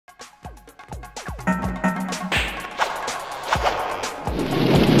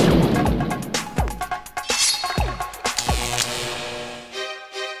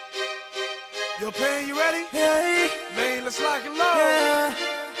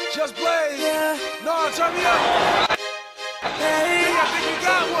Just blaze. Yeah. No, turn me up. Hey, I think you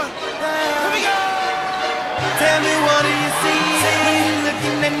got one. Here we go. Tell me, what do you see when you're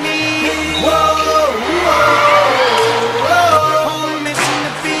looking at me? Whoa, whoa, whoa. On a mission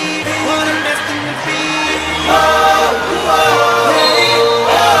to be what I'm destined to be. Whoa, whoa. Hey,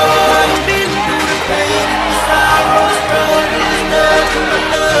 I've been through the pain and the sorrow, the struggle, the nothing but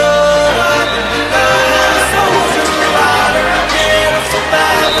love. I'm a soldier, a rider, a kid, a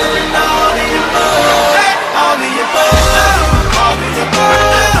survivor, and all the above. All the above. All the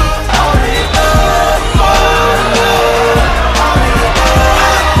above. All the above.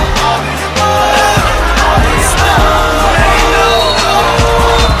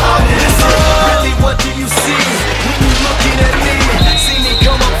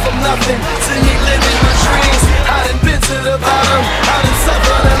 See me living my dreams. I done been to the bottom, I done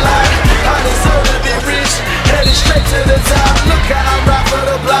suffered a lot. I deserve to be rich, headed straight to the top. Look how I ride for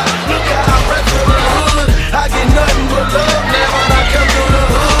the block, look how I rap for the hood. I get nothing but love now when I come through the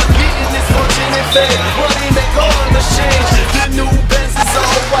hood. Getting this fortune and fame, money make all the change. The new Benz is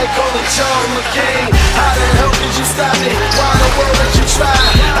all white, call it John McCain. How the hell did you stop me? Why the world did you try?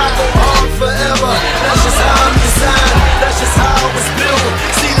 I go on forever, that's just how I'm designed. That's just how I was built.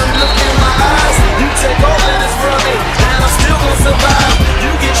 See the look in my eyes, you take all of this from me, and I'm still gonna survive.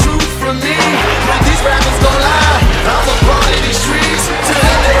 You get truth from me, but these rappers gon' lie. I'm a part of these streets, till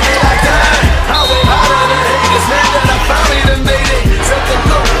the day that I die. I way harder than haters, man, that I finally done made it. Take a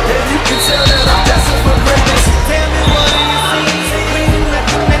look, and you can tell that I'm destined for greatness. Tell me, what do you see when you're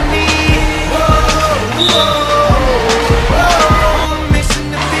looking at me? Whoa, whoa, On a mission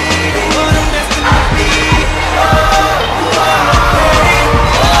to be what I'm destined to be.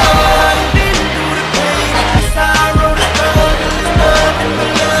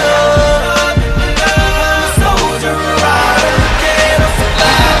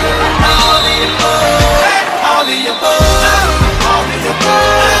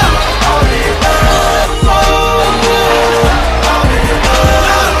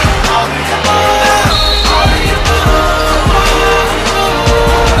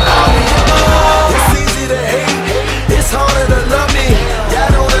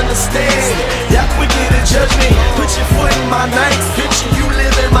 judge me, put your foot in my nights. Picture you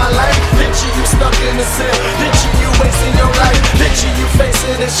living my life, picture you stuck in the cell, picture you wasting your life, picture you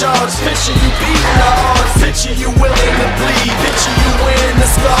facing a charge, picture you beating the odds, picture you willing to bleed, picture you wearing the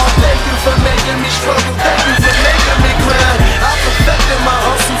scar. Thank you for making me struggle, thank you for making me grind. I perfected my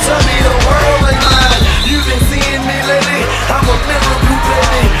hustle, tell me the world ain't mine. You've been seeing me lately, I'm a miracle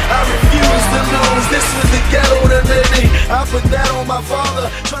baby. I refuse to lose, this was the ghetto to me. I put that on my father,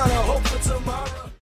 trying to hope for tomorrow.